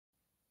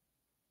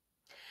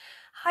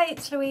Hi,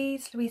 it's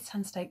Louise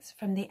Tanner-Stokes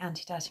from the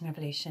Anti-Dieting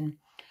Revolution.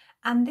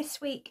 And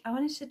this week I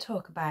wanted to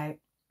talk about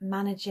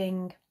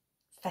managing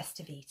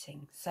festive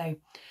eating. So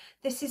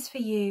this is for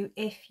you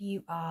if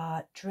you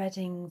are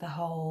dreading the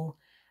whole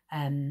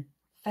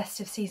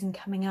festive season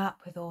coming up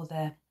with all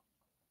the,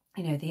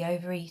 the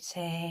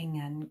overeating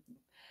and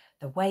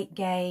the weight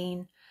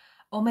gain,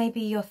 or maybe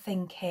you're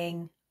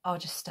thinking, I'll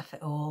just stuff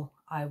it all.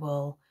 I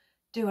will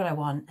do what I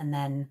want and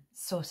then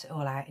sort it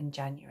all out in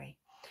January.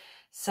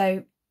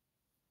 So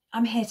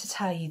I'm here to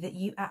tell you that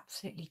you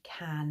absolutely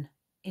can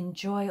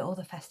enjoy all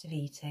the festive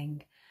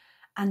eating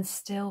and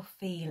still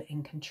feel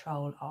in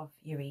control of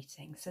your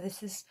eating. So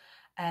this is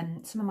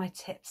some of my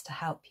tips to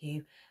help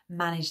you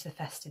manage the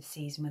festive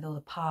season with all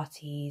the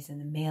parties and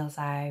the meals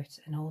out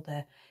and all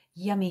the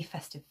yummy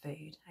festive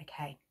food.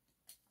 Okay.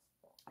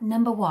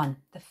 Number one,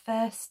 the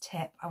first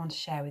tip I want to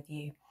share with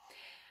you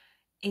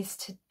is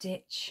to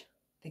ditch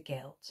the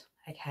guilt.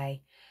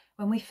 Okay.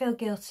 When we feel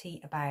guilty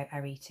about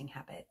our eating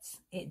habits,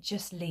 it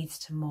just leads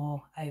to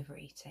more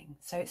overeating.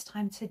 So it's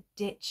time to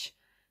ditch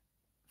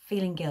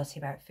feeling guilty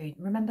about food.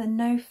 Remember,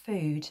 no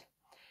food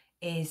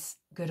is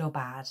good or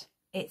bad.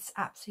 It's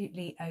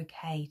absolutely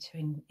okay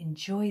to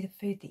enjoy the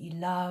food that you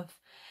love,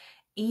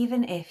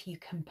 even if you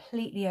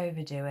completely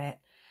overdo it.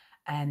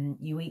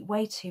 You eat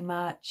way too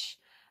much.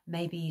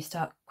 Maybe you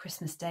start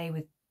Christmas Day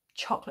with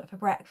chocolate for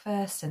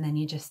breakfast and then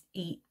you just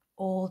eat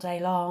all day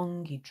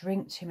long. You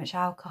drink too much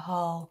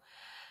alcohol.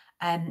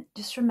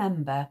 Just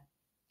remember,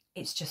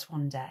 it's just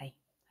one day,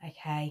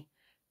 okay?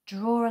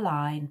 Draw a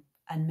line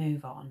and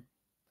move on.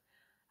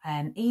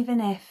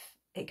 Even if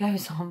it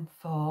goes on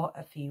for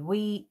a few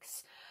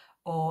weeks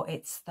or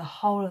it's the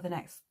whole of the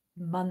next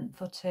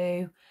month or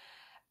two,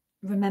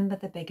 remember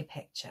the bigger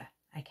picture,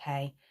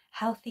 okay?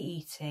 Healthy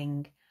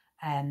eating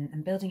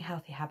and building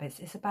healthy habits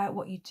is about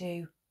what you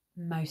do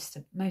most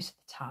of the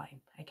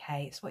time,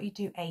 okay? It's what you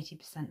do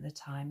 80% of the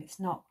time. It's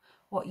not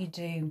what you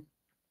do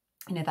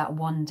that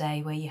one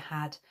day where you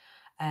had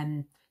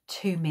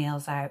 2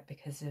 meals out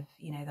because of,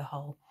 the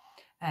whole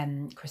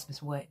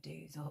Christmas work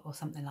dues or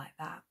something like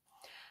that.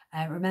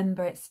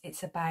 Remember,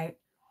 it's about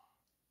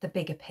the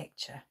bigger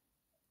picture,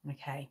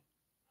 okay?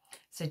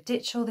 So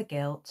ditch all the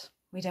guilt.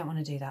 We don't want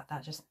to do that.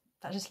 That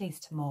just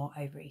leads to more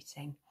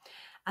overeating.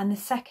 And the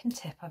second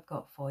tip I've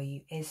got for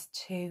you is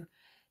to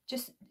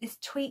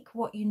tweak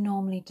what you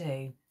normally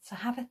do. So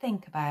have a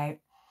think about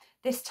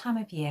this time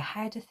of year,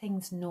 how do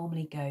things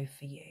normally go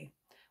for you?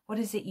 What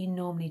is it you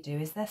normally do?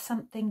 Is there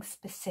something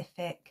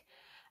specific,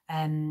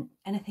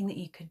 anything that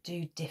you could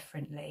do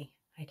differently?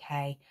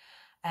 Okay.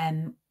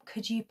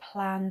 Could you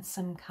plan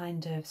some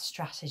kind of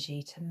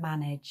strategy to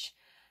manage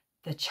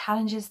the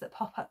challenges that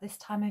pop up this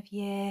time of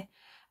year,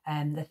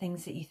 the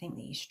things that you think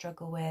that you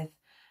struggle with?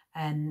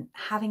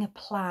 Having a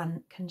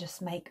plan can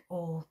just make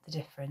all the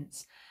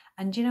difference.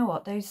 And you know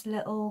what? Those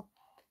little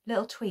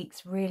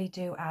tweaks really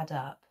do add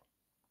up.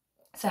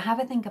 So have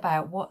a think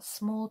about what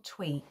small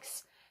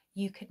tweaks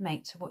you could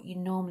make to what you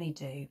normally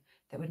do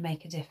that would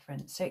make a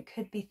difference. So it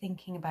could be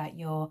thinking about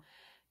your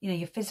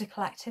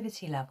physical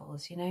activity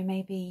levels.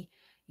 Maybe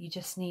you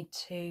just need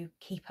to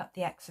keep up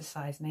the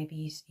exercise.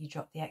 Maybe you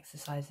drop the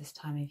exercise this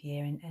time of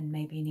year and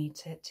maybe you need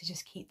to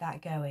just keep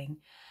that going.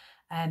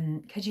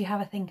 Could you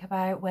have a think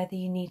about whether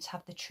you need to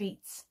have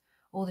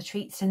all the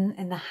treats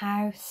in the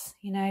house?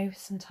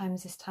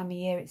 Sometimes this time of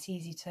year it's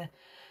easy to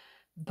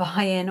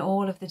buy in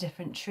all of the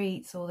different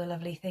treats, all the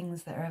lovely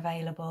things that are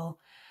available.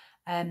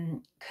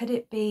 Could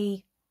it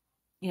be,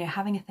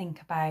 having a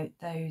think about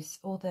those,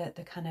 all the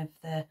kind of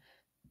the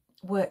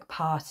work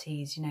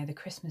parties, the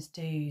Christmas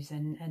do's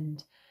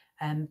and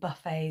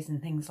buffets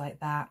and things like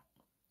that.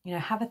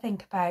 Have a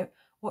think about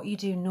what you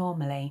do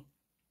normally.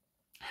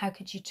 How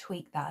could you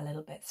tweak that a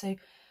little bit? So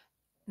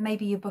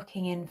maybe you're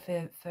booking in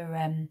for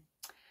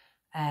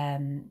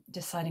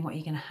deciding what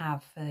you're going to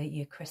have for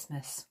your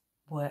Christmas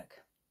work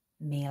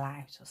meal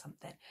out or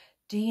something.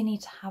 Do you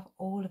need to have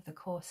all of the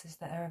courses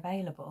that are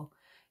available?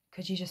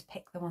 Could you just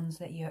pick the ones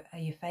that are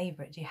your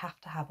favourite? Do you have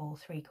to have all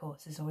 3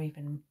 courses or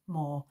even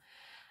more?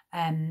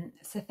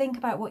 So think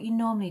about what you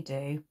normally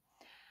do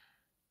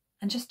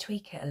and just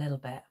tweak it a little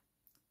bit.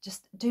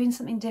 Just doing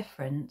something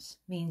different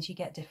means you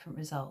get different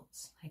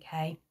results,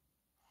 okay?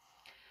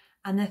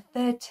 And the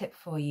third tip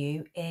for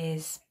you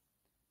is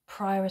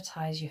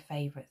prioritise your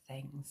favourite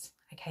things.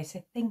 Okay,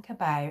 so think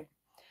about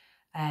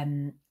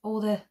all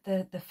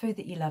the food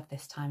that you love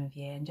this time of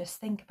year and just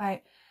think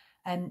about,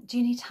 do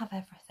you need to have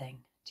everything?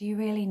 Do you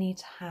really need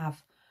to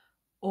have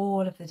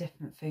all of the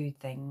different food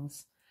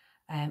things,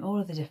 all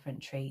of the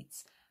different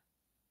treats?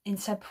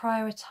 Instead,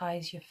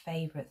 prioritise your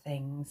favourite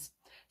things.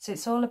 So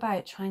it's all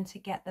about trying to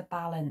get the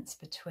balance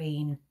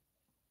between,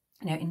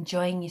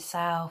 enjoying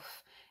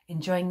yourself,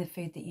 enjoying the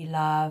food that you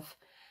love,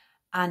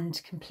 and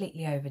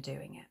completely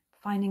overdoing it.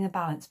 Finding a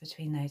balance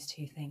between those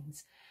two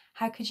things.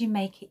 How could you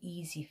make it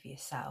easy for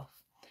yourself?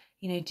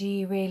 Do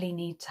you really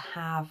need to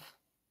have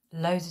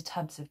loads of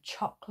tubs of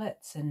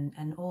chocolates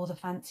and all the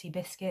fancy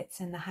biscuits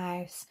in the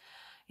house?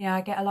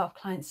 I get a lot of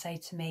clients say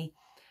to me,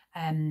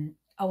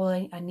 oh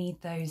well, I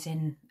need those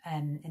in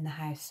the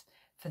house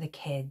for the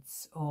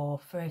kids or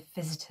for if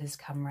visitors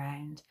come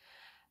round.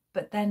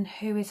 But then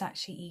who is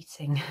actually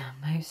eating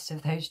most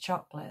of those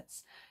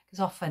chocolates? Because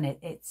often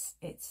it's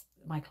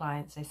my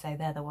clients, they say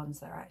they're the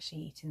ones that are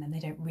actually eating them. They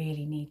don't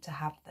really need to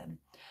have them.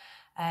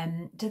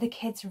 Do the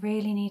kids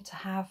really need to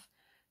have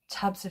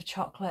tubs of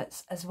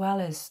chocolates as well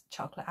as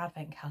chocolate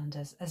advent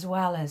calendars, as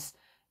well as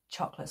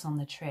chocolates on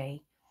the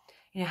tree?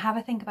 You know, have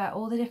a think about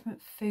all the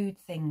different food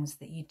things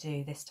that you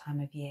do this time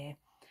of year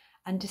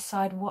and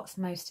decide what's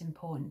most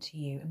important to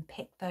you, and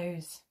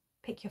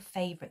pick your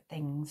favourite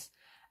things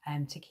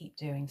to keep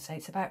doing. So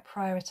it's about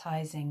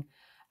prioritising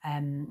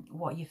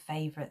what your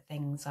favourite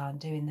things are and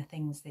doing the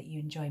things that you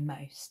enjoy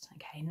most,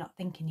 okay, not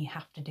thinking you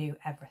have to do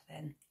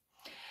everything.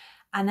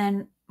 And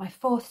then my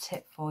fourth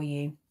tip for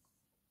you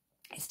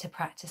is to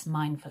practice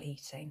mindful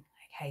eating.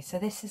 Okay, so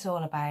this is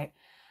all about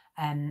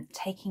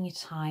taking your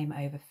time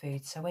over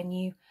food. So when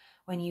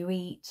you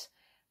eat,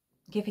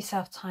 give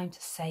yourself time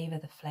to savour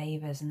the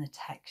flavours and the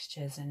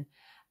textures, and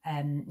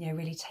you know,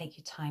 really take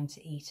your time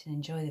to eat and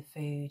enjoy the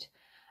food.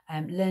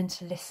 Learn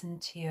to listen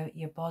to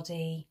your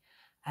body,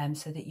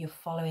 so that you're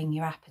following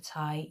your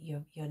appetite,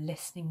 you're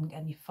listening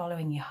and you're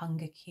following your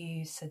hunger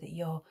cues, so that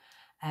you're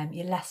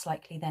less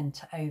likely then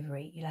to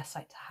overeat. You're less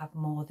likely to have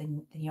more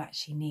than you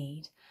actually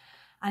need.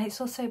 And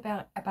it's also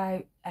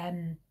about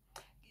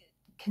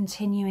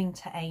continuing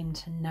to aim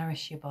to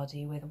nourish your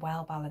body with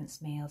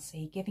well-balanced meals. So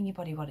you're giving your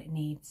body what it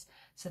needs.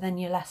 So then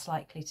you're less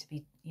likely to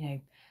be, you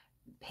know,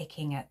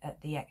 picking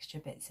at the extra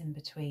bits in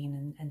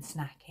between and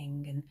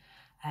snacking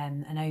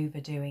and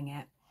overdoing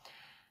it.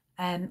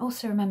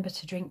 Also remember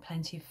to drink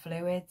plenty of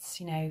fluids.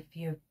 You know, if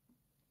you're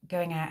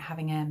going out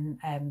having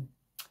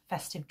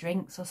festive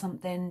drinks or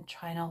something,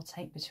 try and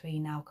alternate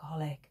between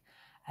alcoholic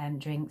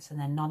drinks and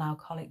then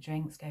non-alcoholic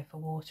drinks. Go for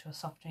water or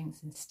soft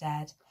drinks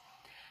instead.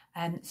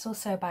 It's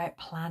also about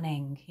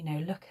planning. You know,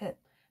 look at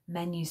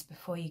menus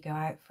before you go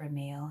out for a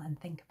meal and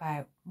think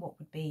about what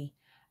would be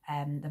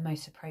the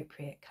most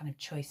appropriate kind of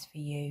choice for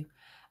you.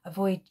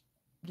 Avoid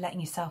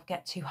letting yourself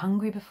get too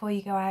hungry before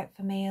you go out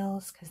for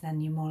meals, because then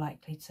you're more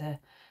likely to,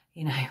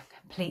 you know,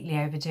 completely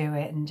overdo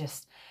it and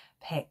just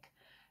pick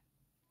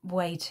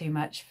way too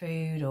much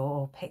food,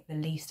 or pick the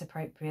least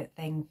appropriate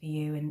thing for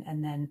you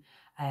and then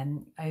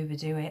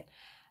overdo it.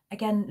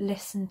 Again,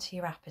 listen to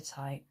your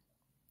appetite.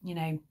 You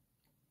know,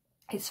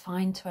 it's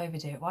fine to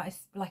overdo it.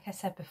 Like I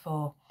said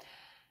before,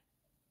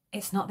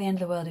 it's not the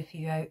end of the world if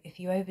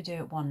you overdo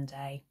it one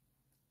day.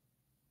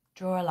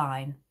 Draw a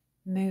line,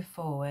 move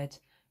forward,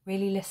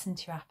 really listen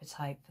to your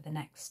appetite for the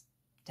next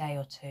day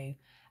or two,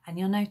 and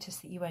you'll notice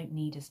that you won't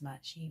need as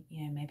much.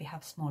 You know, maybe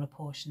have smaller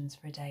portions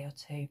for a day or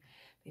two.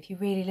 But if you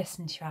really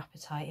listen to your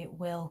appetite,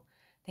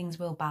 things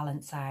will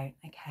balance out,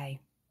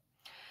 okay?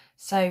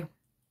 So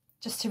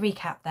just to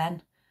recap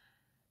then,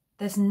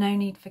 there's no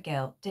need for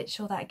guilt. Ditch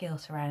all that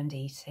guilt around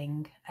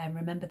eating, and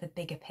remember the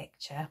bigger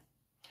picture.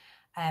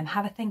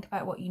 Have a think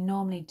about what you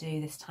normally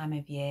do this time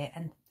of year,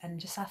 and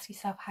just ask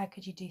yourself, how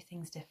could you do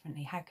things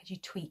differently? How could you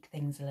tweak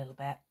things a little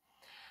bit?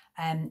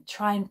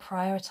 Try and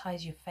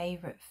prioritise your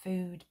favourite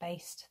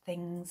food-based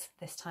things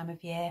this time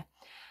of year,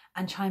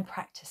 and try and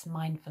practice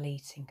mindful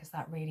eating, because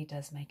that really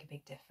does make a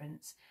big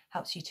difference.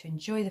 Helps you to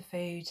enjoy the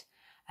food,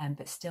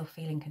 but still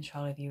feel in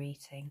control of your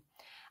eating.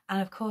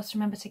 And of course,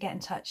 remember to get in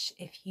touch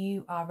if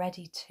you are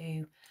ready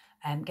to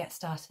get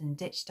started and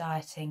ditch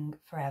dieting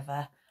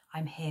forever.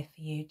 I'm here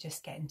for you.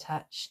 Just get in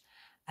touch.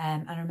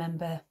 And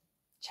remember,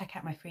 check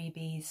out my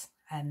freebies.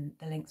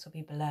 The links will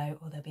be below,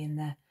 or they'll be in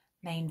the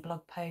main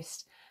blog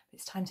post.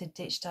 It's time to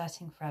ditch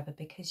dieting forever,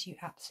 because you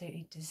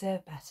absolutely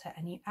deserve better,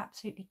 and you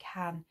absolutely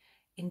can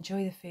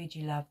enjoy the food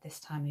you love this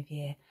time of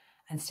year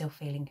and still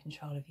feel in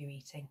control of your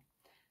eating.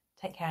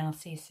 Take care, and I'll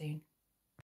see you soon.